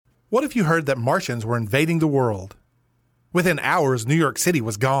What if you heard that Martians were invading the world? Within hours, New York City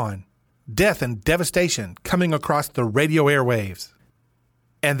was gone. Death and devastation coming across the radio airwaves.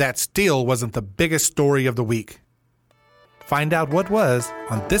 And that still wasn't the biggest story of the week. Find out what was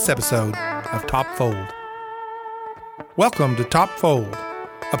on this episode of Top Fold. Welcome to Top Fold,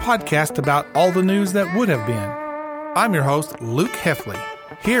 a podcast about all the news that would have been. I'm your host, Luke Heffley.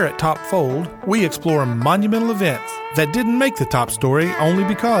 Here at Top Fold, we explore monumental events that didn't make the top story only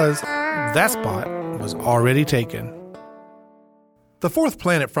because that spot was already taken. The fourth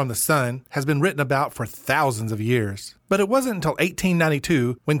planet from the sun has been written about for thousands of years, but it wasn't until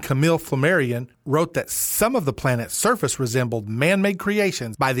 1892 when Camille Flammarion wrote that some of the planet's surface resembled man-made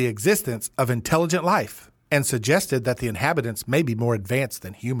creations by the existence of intelligent life, and suggested that the inhabitants may be more advanced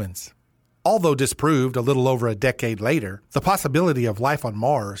than humans. Although disproved a little over a decade later, the possibility of life on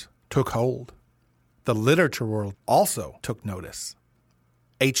Mars took hold. The literature world also took notice.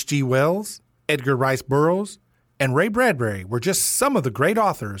 H.G. Wells, Edgar Rice Burroughs, and Ray Bradbury were just some of the great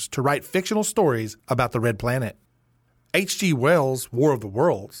authors to write fictional stories about the Red Planet. H.G. Wells' War of the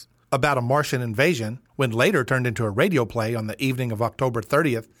Worlds, about a Martian invasion, when later turned into a radio play on the evening of October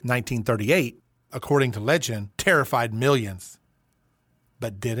 30th, 1938, according to legend, terrified millions.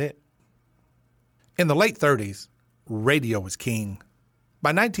 But did it? In the late 30s, radio was king. By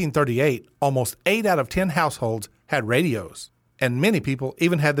 1938, almost 8 out of 10 households had radios, and many people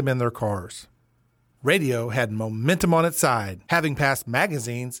even had them in their cars. Radio had momentum on its side, having passed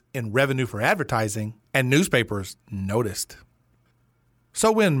magazines in revenue for advertising, and newspapers noticed.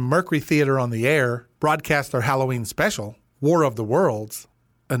 So when Mercury Theater on the Air broadcast their Halloween special, War of the Worlds,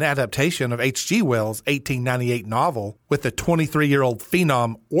 an adaptation of H.G. Wells' 1898 novel with the 23-year-old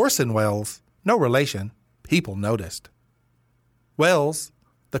phenom Orson Welles, no relation, people noticed. Wells,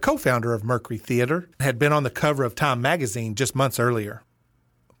 the co-founder of Mercury Theater, had been on the cover of Time magazine just months earlier.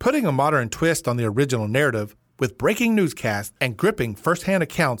 Putting a modern twist on the original narrative with breaking newscasts and gripping first-hand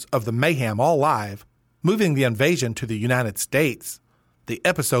accounts of the mayhem all live, moving the invasion to the United States, the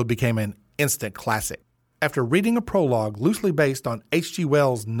episode became an instant classic. After reading a prologue loosely based on H.G.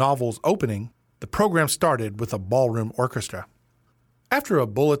 Wells' novel's opening, the program started with a ballroom orchestra. After a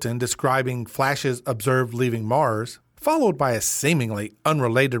bulletin describing flashes observed leaving Mars, followed by a seemingly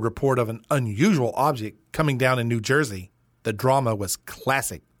unrelated report of an unusual object coming down in New Jersey, the drama was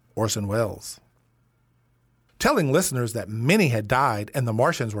classic Orson Welles. Telling listeners that many had died and the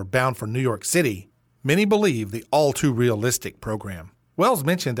Martians were bound for New York City, many believed the all-too-realistic program. Wells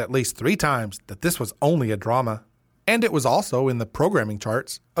mentioned at least 3 times that this was only a drama, and it was also in the programming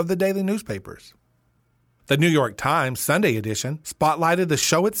charts of the daily newspapers. The New York Times Sunday edition spotlighted the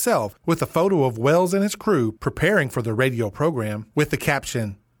show itself with a photo of Wells and his crew preparing for the radio program with the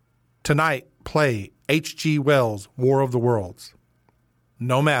caption, "Tonight, play H.G. Wells' War of the Worlds."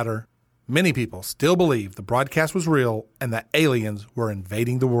 No matter, many people still believe the broadcast was real and that aliens were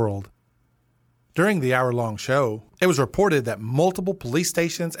invading the world. During the hour-long show, it was reported that multiple police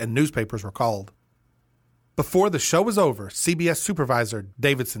stations and newspapers were called. Before the show was over, CBS supervisor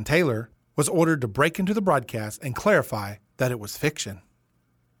Davidson Taylor was ordered to break into the broadcast and clarify that it was fiction.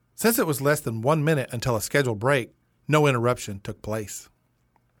 Since it was less than 1 minute until a scheduled break, no interruption took place.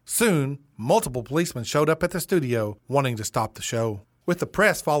 Soon, multiple policemen showed up at the studio wanting to stop the show. With the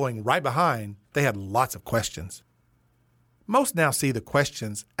press following right behind, they had lots of questions. Most now see the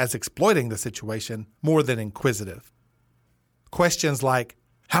questions as exploiting the situation more than inquisitive. Questions like,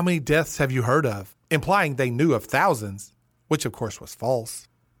 "How many deaths have you heard of?" implying they knew of thousands, which of course was false.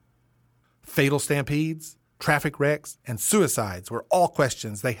 Fatal stampedes, traffic wrecks, and suicides were all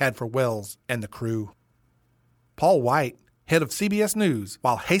questions they had for Wells and the crew. Paul White, head of CBS News,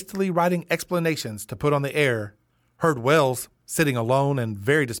 while hastily writing explanations to put on the air, heard Wells, sitting alone and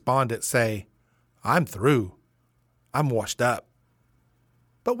very despondent, say, "I'm through. I'm washed up."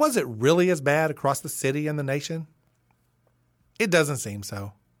 But was it really as bad across the city and the nation? It doesn't seem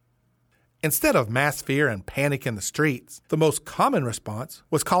so. Instead of mass fear and panic in the streets, the most common response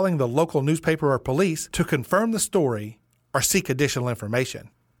was calling the local newspaper or police to confirm the story or seek additional information.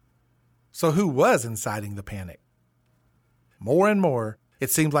 So who was inciting the panic? More and more,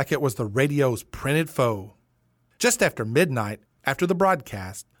 it seemed like it was the radio's printed foe. Just after midnight, after the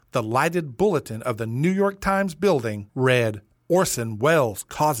broadcast, the lighted bulletin of the New York Times building read, "Orson Welles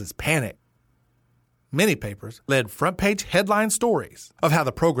causes panic." Many papers led front-page headline stories of how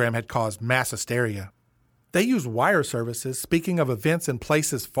the program had caused mass hysteria. They used wire services speaking of events in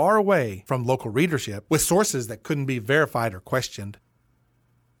places far away from local readership with sources that couldn't be verified or questioned.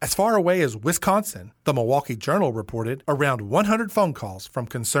 As far away as Wisconsin, the Milwaukee Journal reported around 100 phone calls from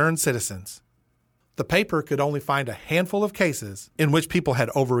concerned citizens. The paper could only find a handful of cases in which people had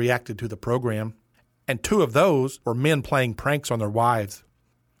overreacted to the program, and 2 of those were men playing pranks on their wives.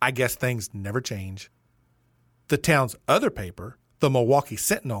 I guess things never change. The town's other paper, the Milwaukee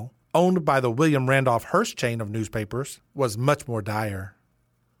Sentinel, owned by the William Randolph Hearst chain of newspapers, was much more dire.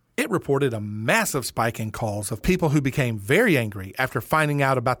 It reported a massive spike in calls of people who became very angry after finding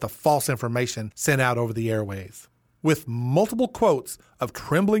out about the false information sent out over the airways. With multiple quotes of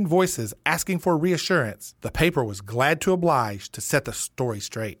trembling voices asking for reassurance, the paper was glad to oblige to set the story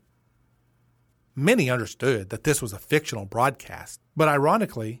straight. Many understood that this was a fictional broadcast, but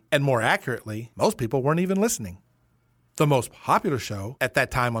ironically, and more accurately, most people weren't even listening. The most popular show at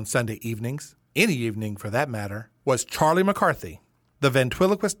that time on Sunday evenings, any evening for that matter, was Charlie McCarthy, the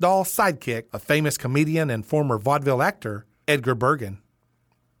ventriloquist doll sidekick of famous comedian and former vaudeville actor Edgar Bergen.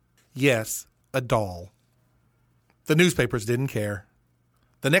 Yes, a doll. The newspapers didn't care.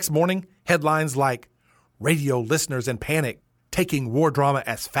 The next morning, headlines like, "Radio listeners in panic, taking war drama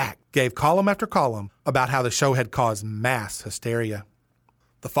as fact," gave column after column about how the show had caused mass hysteria.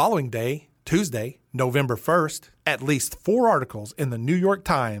 The following day, Tuesday, November 1st, at least 4 articles in the New York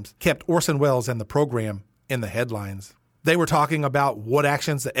Times kept Orson Welles and the program in the headlines. They were talking about what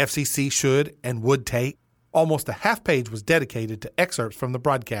actions the FCC should and would take. Almost a half page was dedicated to excerpts from the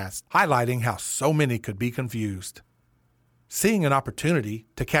broadcast, highlighting how so many could be confused. Seeing an opportunity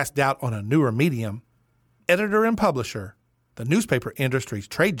to cast doubt on a newer medium, editor and publisher, the newspaper industry's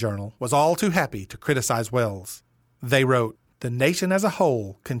trade journal, was all too happy to criticize Welles. They wrote, "The nation as a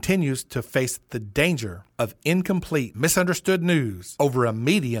whole continues to face the danger of incomplete, misunderstood news over a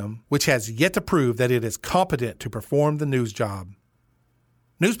medium which has yet to prove that it is competent to perform the news job."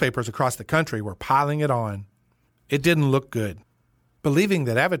 Newspapers across the country were piling it on. It didn't look good. Believing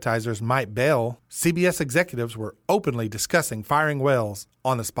that advertisers might bail, CBS executives were openly discussing firing Welles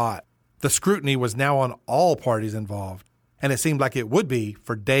on the spot. The scrutiny was now on all parties involved, and it seemed like it would be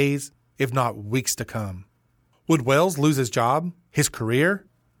for days, if not weeks to come. Would Welles lose his job, his career?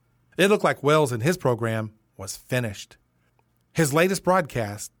 It looked like Welles and his program was finished. His latest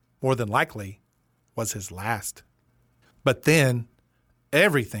broadcast, more than likely, was his last. But then,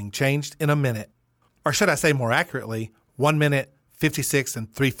 everything changed in a minute. Or should I say more accurately, 1 minute, 56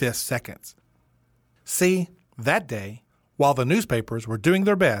 3/5 seconds. See, that day, while the newspapers were doing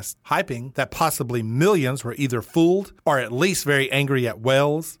their best, hyping that possibly millions were either fooled or at least very angry at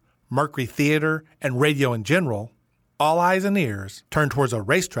Welles, Mercury Theater, and radio in general, all eyes and ears turned towards a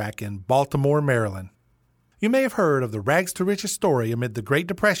racetrack in Baltimore, Maryland. You may have heard of the rags to riches story amid the Great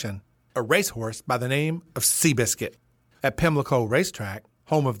Depression, a racehorse by the name of Seabiscuit. At Pimlico Racetrack,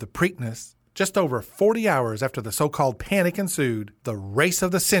 home of the Preakness, just over 40 hours after the so-called panic ensued, the race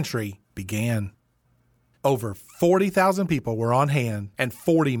of the century began. Over 40,000 people were on hand, and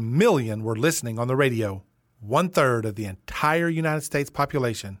 40 million were listening on the radio, 1/3 of the entire United States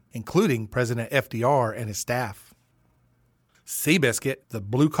population, including President FDR and his staff. Seabiscuit, the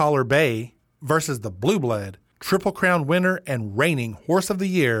blue-collar bay, versus the Blue Blood, Triple Crown winner and reigning Horse of the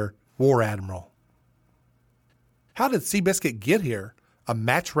Year, War Admiral. How did Seabiscuit get here? A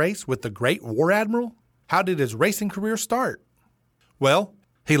match race with the great War Admiral? How did his racing career start? Well,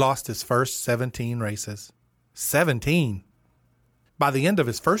 he lost his first 17 races. 17! By the end of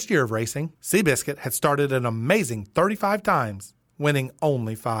his first year of racing, Seabiscuit had started an amazing 35 times, winning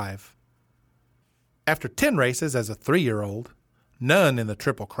only 5. After 10 races as a 3-year-old, none in the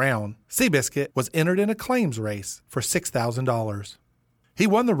Triple Crown, Seabiscuit was entered in a claims race for $6,000. He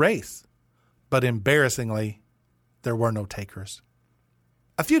won the race, but embarrassingly, there were no takers.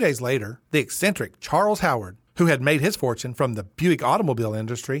 A few days later, the eccentric Charles Howard, who had made his fortune from the Buick automobile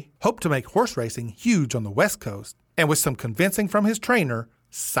industry, hoped to make horse racing huge on the West Coast, and with some convincing from his trainer,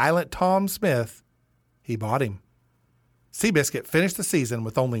 Silent Tom Smith, he bought him. Seabiscuit finished the season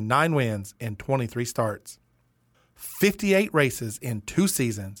with only 9 wins in 23 starts. 58 races in 2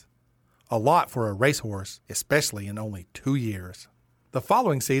 seasons. A lot for a racehorse, especially in only 2 years. The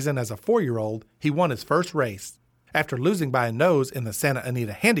following season, as a 4-year-old, he won his first race. After losing by a nose in the Santa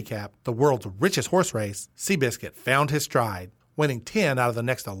Anita Handicap, the world's richest horse race, Seabiscuit found his stride, winning 10 out of the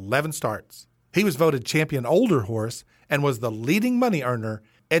next 11 starts. He was voted champion older horse and was the leading money earner,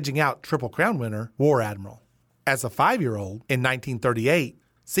 edging out Triple Crown winner War Admiral. As a 5-year-old, in 1938,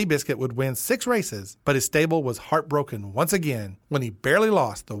 Seabiscuit would win 6 races, but his stable was heartbroken once again when he barely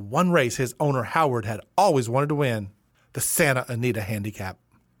lost the one race his owner Howard had always wanted to win, the Santa Anita Handicap.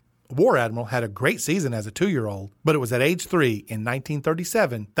 War Admiral had a great season as a 2-year-old, but it was at age 3 in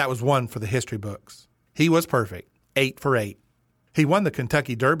 1937 that was one for the history books. He was perfect, 8 for 8. He won the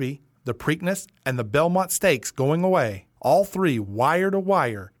Kentucky Derby, the Preakness, and the Belmont Stakes going away, all three wire to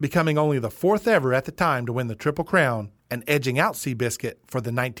wire, becoming only the fourth ever at the time to win the Triple Crown and edging out Seabiscuit for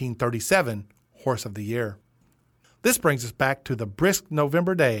the 1937 Horse of the Year. This brings us back to the brisk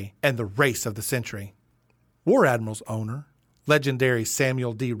November day and the race of the century. War Admiral's owner, legendary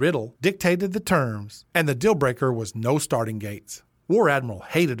Samuel D. Riddle, dictated the terms, and the deal breaker was no starting gates. War Admiral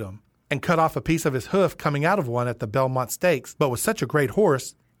hated him and cut off a piece of his hoof coming out of one at the Belmont Stakes, but with such a great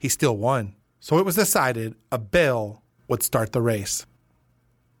horse, he still won. So it was decided a bell would start the race.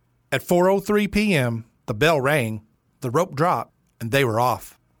 At 4:03 p.m., the bell rang, the rope dropped, and they were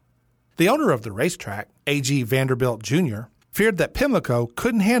off. The owner of the racetrack, A.G. Vanderbilt Jr., feared that Pimlico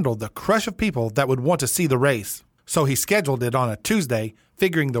couldn't handle the crush of people that would want to see the race, so he scheduled it on a Tuesday,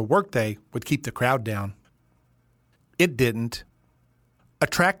 figuring the workday would keep the crowd down. It didn't. A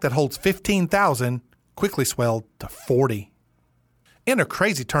track that holds 15,000 quickly swelled to 40. In a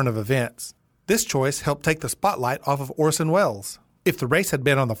crazy turn of events, this choice helped take the spotlight off of Orson Welles. If the race had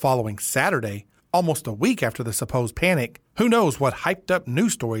been on the following Saturday, almost a week after the supposed panic, who knows what hyped-up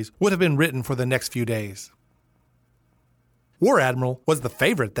news stories would have been written for the next few days. War Admiral was the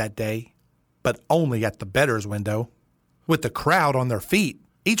favorite that day, but only at the bettor's window. With the crowd on their feet,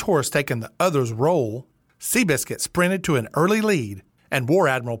 each horse taking the other's role, Seabiscuit sprinted to an early lead, and War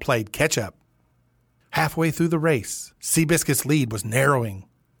Admiral played catch-up. Halfway through the race, Seabiscuit's lead was narrowing.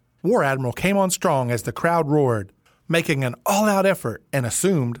 War Admiral came on strong as the crowd roared, making an all-out effort and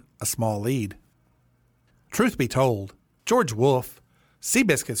assumed a small lead. Truth be told, George Wolfe,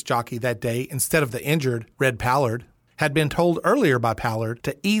 Seabiscuit's jockey that day instead of the injured Red Pallard, had been told earlier by Pallard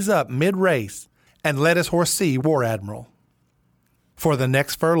to ease up mid-race and let his horse see War Admiral. For the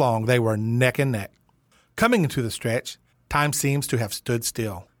next furlong, they were neck and neck. Coming into the stretch, time seems to have stood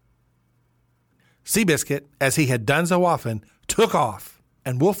still. Seabiscuit, as he had done so often, took off,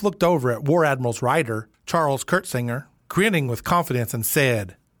 and Wolfe looked over at War Admiral's rider, Charles Kurtzinger, grinning with confidence and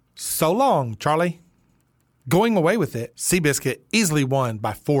said, "So long, Charlie." Going away with it, Seabiscuit easily won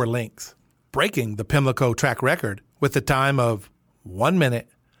by 4 lengths, breaking the Pimlico track record with a time of 1 minute,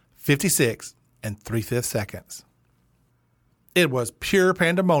 56 3/5 seconds. It was pure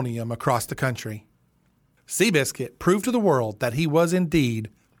pandemonium across the country. Seabiscuit proved to the world that he was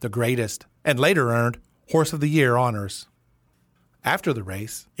indeed the greatest, and later earned Horse of the Year honors. After the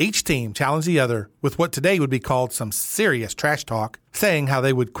race, each team challenged the other with what today would be called some serious trash talk, saying how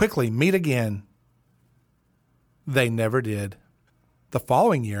they would quickly meet again. They never did. The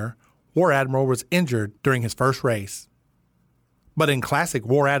following year, War Admiral was injured during his first race. But in classic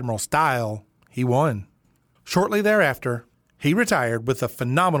War Admiral style, he won. Shortly thereafter, he retired with a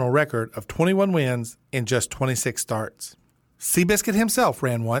phenomenal record of 21 wins in just 26 starts. Seabiscuit himself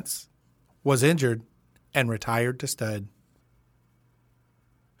ran once, was injured, and retired to stud.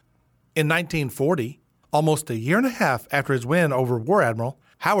 In 1940, almost a year and a half after his win over War Admiral,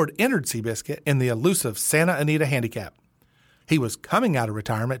 Howard entered Seabiscuit in the elusive Santa Anita Handicap. He was coming out of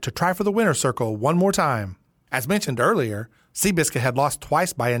retirement to try for the winner's circle one more time. As mentioned earlier, Seabiscuit had lost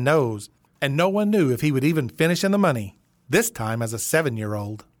twice by a nose, and no one knew if he would even finish in the money, this time as a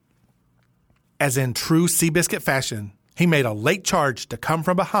 7-year-old. As in true Seabiscuit fashion, he made a late charge to come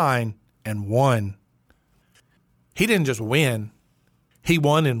from behind and won. He didn't just win, he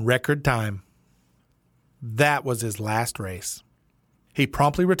won in record time. That was his last race. He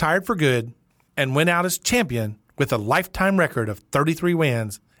promptly retired for good and went out as champion with a lifetime record of 33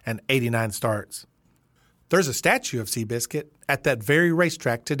 wins and 89 starts. There's a statue of Seabiscuit at that very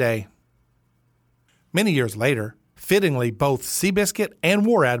racetrack today. Many years later, fittingly, both Seabiscuit and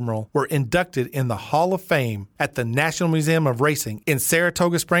War Admiral were inducted in the Hall of Fame at the National Museum of Racing in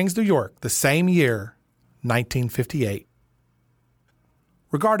Saratoga Springs, New York, the same year, 1958.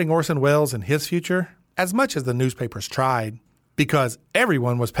 Regarding Orson Welles and his future, as much as the newspapers tried, because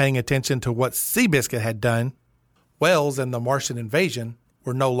everyone was paying attention to what Seabiscuit had done, Welles and the Martian invasion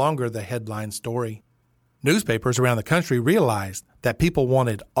were no longer the headline story. Newspapers around the country realized that people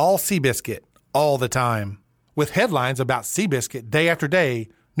wanted all Seabiscuit all the time. With headlines about Seabiscuit day after day,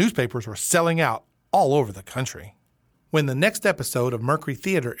 newspapers were selling out all over the country. When the next episode of Mercury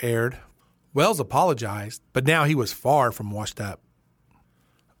Theater aired, Welles apologized, but now he was far from washed up.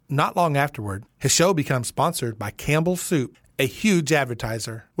 Not long afterward, his show became sponsored by Campbell's Soup, a huge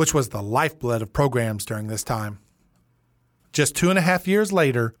advertiser, which was the lifeblood of programs during this time. Just 2.5 years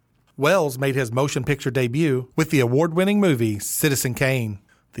later, Welles made his motion picture debut with the award-winning movie Citizen Kane.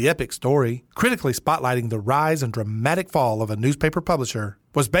 The epic story, critically spotlighting the rise and dramatic fall of a newspaper publisher,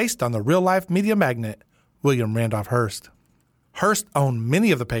 was based on the real-life media magnate William Randolph Hearst. Hearst owned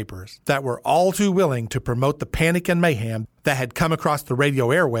many of the papers that were all too willing to promote the panic and mayhem that had come across the radio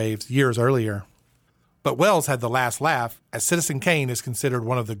airwaves years earlier. But Wells had the last laugh, as Citizen Kane is considered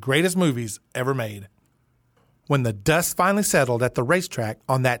one of the greatest movies ever made. When the dust finally settled at the racetrack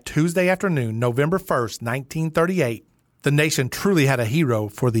on that Tuesday afternoon, November 1st, 1938, the nation truly had a hero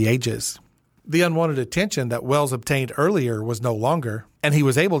for the ages. The unwanted attention that Wells obtained earlier was no longer, and he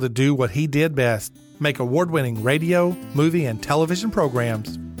was able to do what he did best, make award-winning radio, movie, and television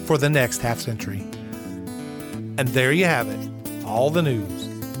programs for the next half-century. And there you have it, all the news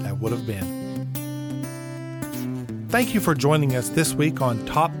that would have been. Thank you for joining us this week on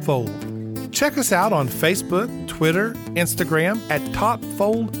Top Fold. Check us out on Facebook, Twitter, Instagram at Top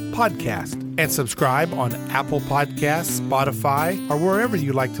Fold Podcast, and subscribe on Apple Podcasts, Spotify, or wherever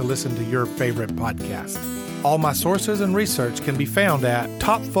you like to listen to your favorite podcast. All my sources and research can be found at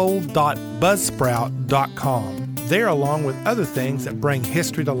topfold.buzzsprout.com. There, along with other things that bring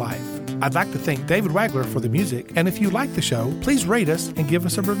history to life. I'd like to thank David Wagler for the music, and if you like the show, please rate us and give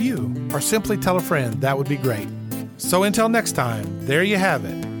us a review, or simply tell a friend. That would be great. So until next time, there you have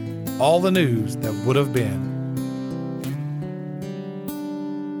it, all the news that would have been.